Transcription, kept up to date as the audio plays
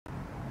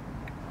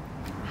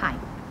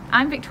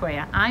I'm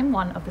Victoria. I'm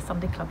one of the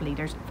Sunday Club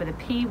leaders for the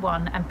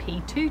P1 and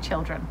P2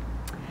 children.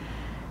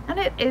 And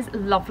it is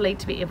lovely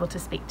to be able to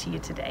speak to you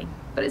today.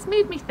 But it's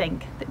made me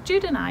think that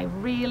Jude and I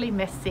really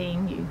miss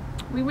seeing you.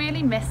 We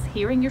really miss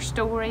hearing your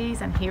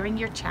stories and hearing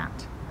your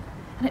chat.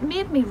 And it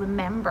made me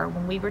remember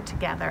when we were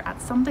together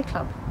at Sunday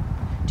Club.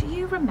 Do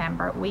you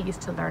remember we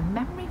used to learn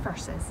memory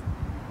verses?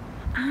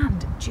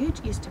 And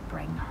Jude used to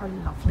bring her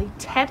lovely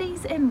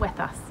teddies in with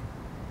us.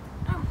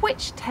 Now,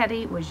 which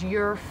teddy was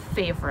your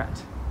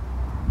favourite?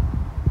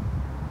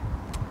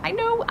 I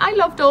know, I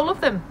loved all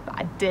of them, but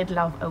I did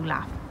love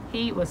Olaf.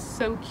 He was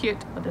so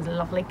cute with his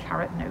lovely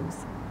carrot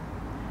nose.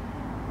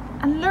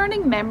 And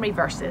learning memory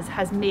verses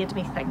has made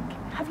me think,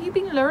 have you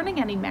been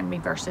learning any memory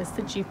verses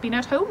since you've been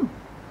at home?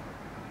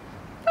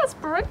 That's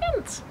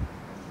brilliant.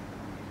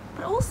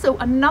 But also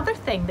another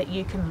thing that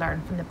you can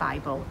learn from the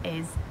Bible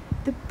is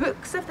the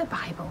books of the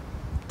Bible.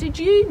 Did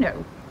you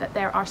know that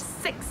there are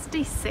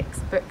 66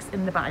 books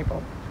in the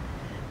Bible?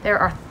 There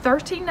are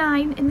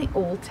 39 in the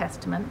Old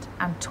Testament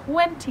and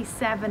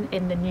 27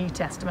 in the New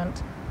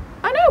Testament.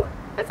 I know,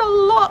 it's a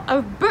lot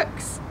of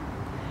books.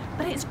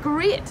 But it's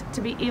great to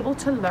be able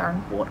to learn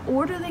what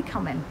order they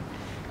come in.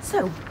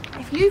 So,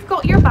 if you've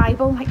got your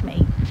Bible like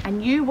me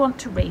and you want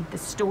to read the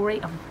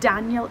story of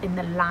Daniel in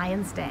the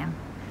lion's den,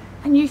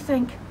 and you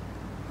think,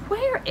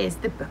 where is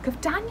the book of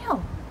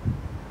Daniel?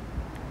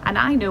 And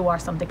I know our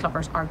Sunday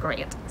Clubbers are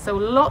great, so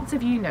lots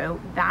of you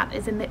know that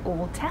is in the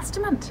Old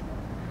Testament.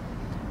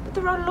 But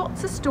there are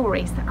lots of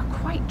stories that are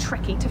quite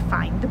tricky to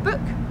find the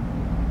book.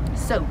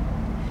 So,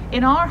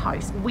 in our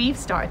house, we've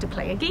started to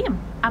play a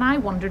game, and I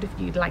wondered if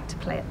you'd like to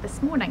play it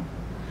this morning.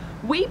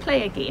 We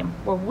play a game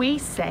where we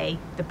say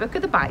the book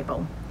of the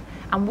Bible,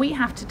 and we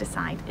have to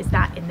decide, is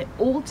that in the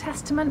Old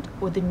Testament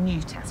or the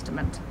New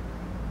Testament?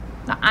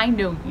 Now, I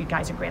know you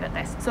guys are great at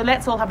this, so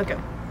let's all have a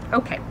go.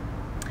 Okay,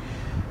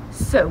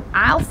 so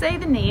I'll say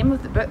the name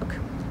of the book,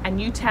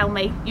 and you tell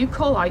me, you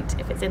call out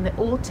if it's in the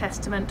Old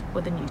Testament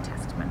or the New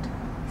Testament.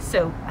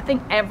 So I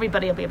think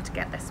everybody will be able to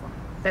get this one.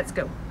 Let's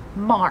go.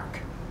 Mark.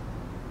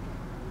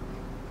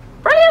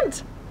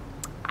 Brilliant!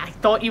 I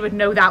thought you would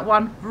know that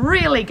one.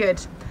 Really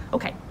good.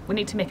 Okay, we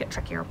need to make it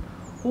trickier.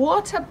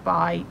 What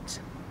about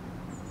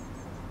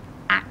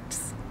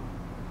Acts?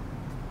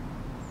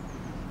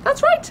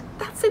 That's right,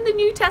 that's in the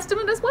New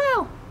Testament as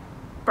well.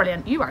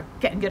 Brilliant, you are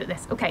getting good at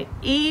this. Okay,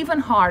 even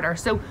harder.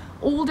 So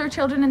older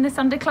children in the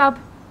Sunday Club,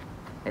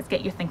 let's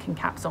get your thinking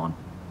caps on.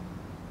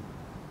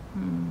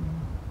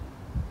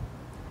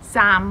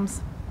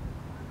 Psalms.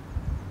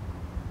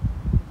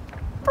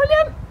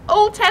 Brilliant,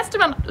 Old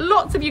Testament,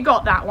 lots of you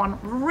got that one.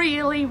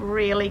 Really,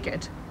 really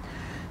good.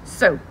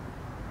 So,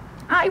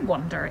 I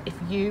wonder if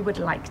you would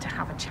like to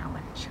have a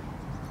challenge.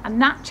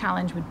 And that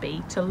challenge would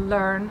be to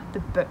learn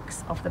the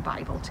books of the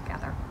Bible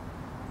together.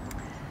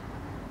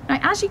 Now,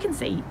 as you can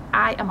see,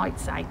 I am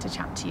outside to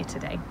chat to you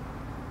today.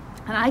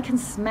 And I can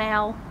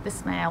smell the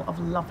smell of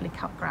lovely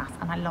cut grass,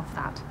 and I love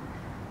that.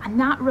 And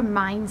that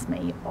reminds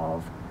me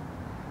of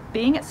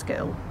being at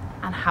school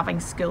and having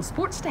school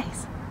sports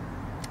days.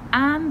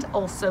 And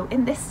also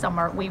in this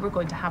summer, we were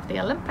going to have the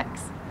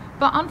Olympics.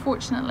 But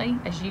unfortunately,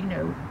 as you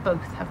know,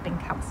 both have been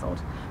cancelled,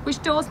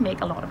 which does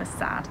make a lot of us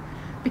sad,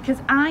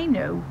 because I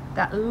know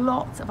that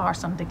lots of our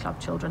Sunday Club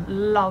children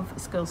love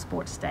School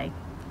Sports Day,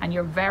 and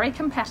you're very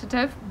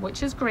competitive,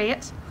 which is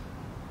great,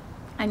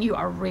 and you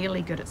are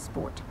really good at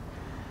sport.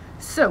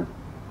 So,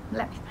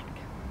 let me think.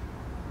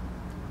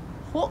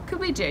 What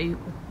could we do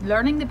with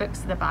learning the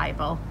books of the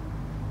Bible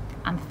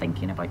and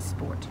thinking about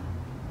sport?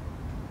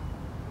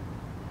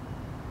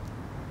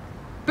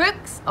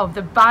 Books of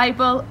the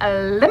Bible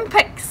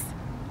Olympics.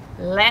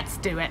 Let's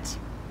do it.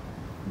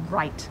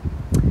 Right,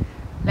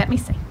 let me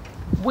see.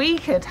 We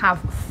could have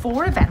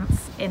 4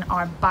 events in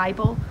our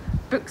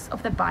Books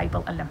of the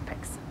Bible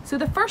Olympics. So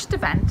the first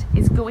event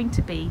is going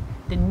to be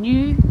the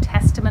New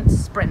Testament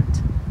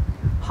sprint.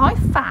 How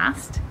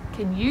fast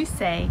can you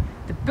say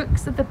the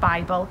books of the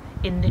Bible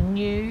in the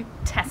New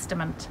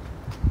Testament?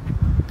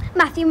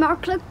 Matthew,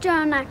 Mark, Luke,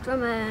 John, Acts,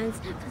 Romans,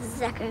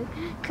 2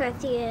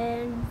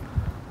 Corinthians.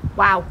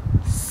 Wow,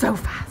 so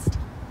fast.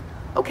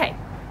 Okay,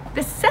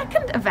 the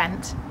second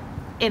event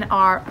in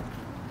our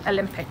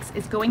Olympics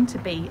is going to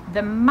be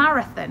the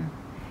marathon.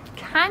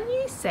 Can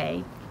you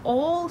say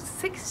all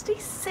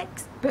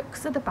 66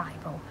 books of the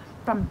Bible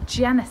from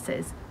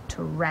Genesis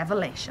to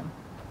Revelation?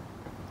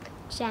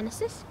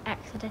 Genesis,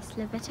 Exodus,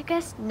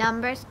 Leviticus,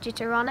 Numbers,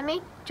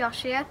 Deuteronomy,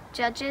 Joshua,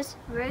 Judges,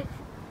 Ruth.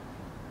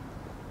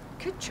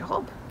 Good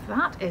job.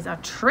 That is a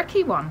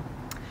tricky one.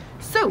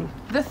 So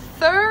the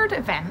third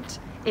event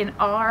in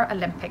our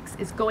Olympics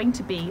is going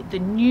to be the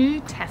New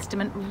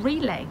Testament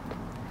relay.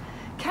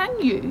 Can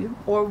you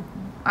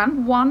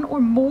and one or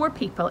more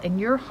people in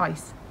your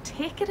house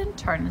take it in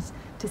turns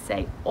to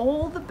say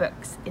all the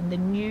books in the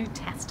New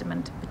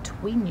Testament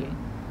between you?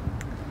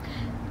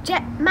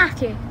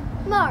 Matthew,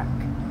 Mark,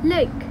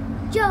 Luke,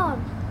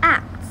 John,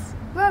 Acts,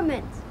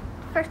 Romans,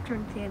 1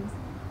 Corinthians.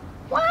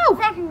 Wow,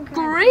 2 great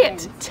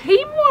Corinthians.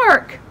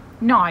 teamwork.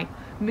 Now,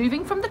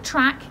 moving from the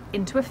track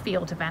into a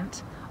field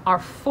event, our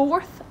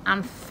fourth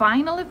and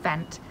final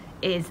event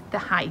is the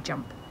high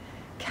jump.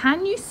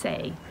 Can you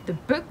say the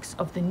books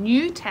of the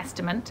New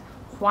Testament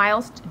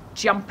whilst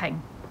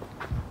jumping?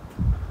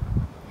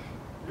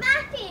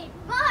 Matthew,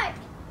 Mark,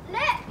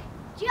 Luke,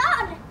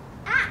 John,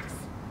 Acts,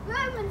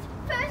 Romans,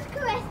 1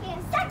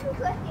 Corinthians, 2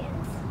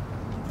 Corinthians.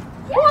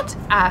 What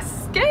a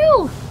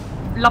skill!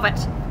 Love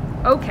it.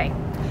 Okay.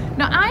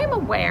 Now, I am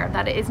aware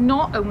that it is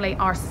not only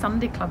our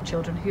Sunday Club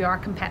children who are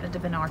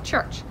competitive in our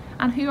church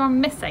and who are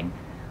missing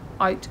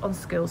out on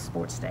school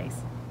sports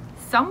days.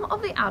 Some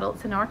of the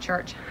adults in our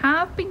church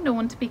have been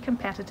known to be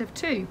competitive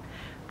too,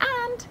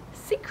 and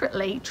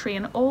secretly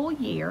train all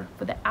year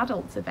for the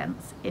adults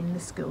events in the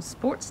school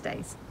sports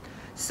days.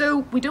 So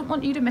we don't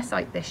want you to miss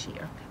out this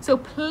year. So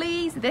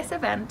please, this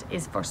event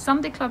is for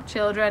Sunday Club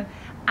children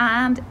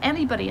and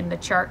anybody in the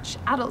church,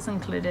 adults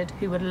included,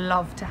 who would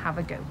love to have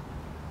a go.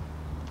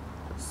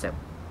 So,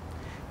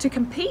 to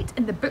compete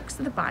in the books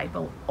of the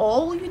Bible,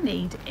 all you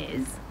need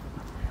is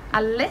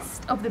a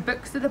list of the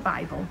books of the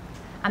Bible,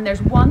 and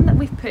there's one that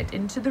we've put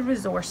into the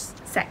resource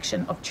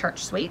section of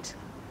Church Suite.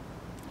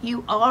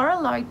 You are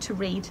allowed to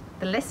read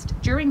the list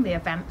during the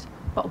event,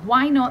 but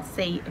why not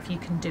see if you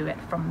can do it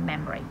from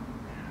memory?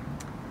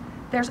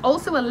 There's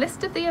also a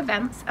list of the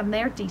events and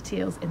their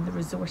details in the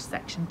resource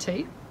section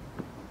too.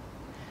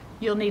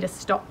 You'll need a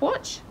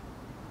stopwatch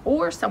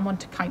or someone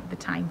to count the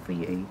time for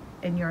you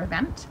in your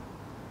event.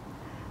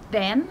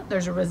 Then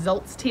there's a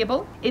results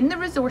table. In the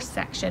resource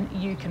section,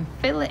 you can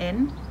fill it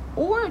in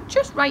or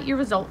just write your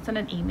results in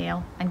an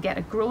email and get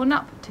a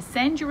grown-up to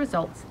send your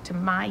results to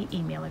my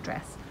email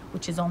address,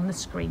 which is on the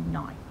screen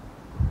now.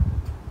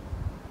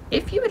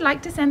 If you would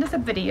like to send us a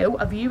video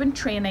of you in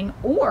training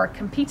or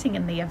competing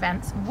in the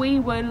events, we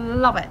would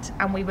love it,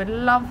 and we would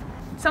love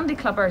Sunday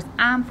Clubbers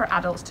and for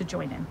adults to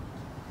join in.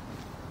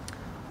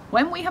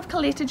 When we have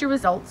collated your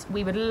results,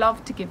 we would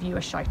love to give you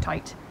a shout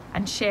out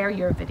and share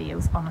your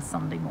videos on a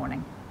Sunday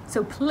morning.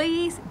 So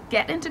please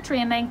get into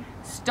training,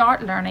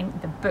 start learning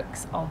the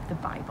books of the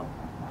Bible.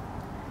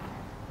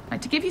 Now,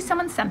 to give you some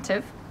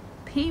incentive,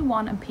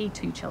 P1 and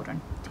P2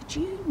 children, did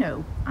you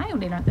know, I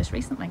only learned this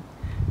recently,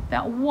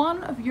 that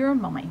one of your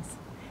mummies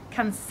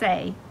can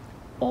say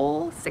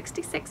all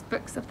 66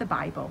 books of the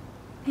Bible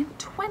in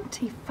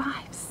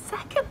 25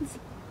 seconds.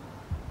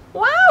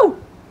 Wow!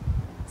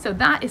 So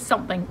that is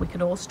something we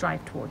can all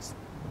strive towards.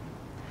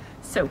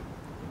 So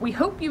we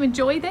hope you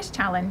enjoy this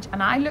challenge,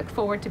 and I look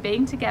forward to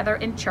being together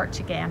in church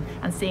again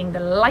and seeing the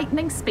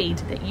lightning speed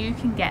that you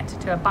can get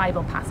to a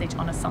Bible passage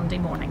on a Sunday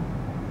morning.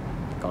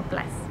 God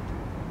bless.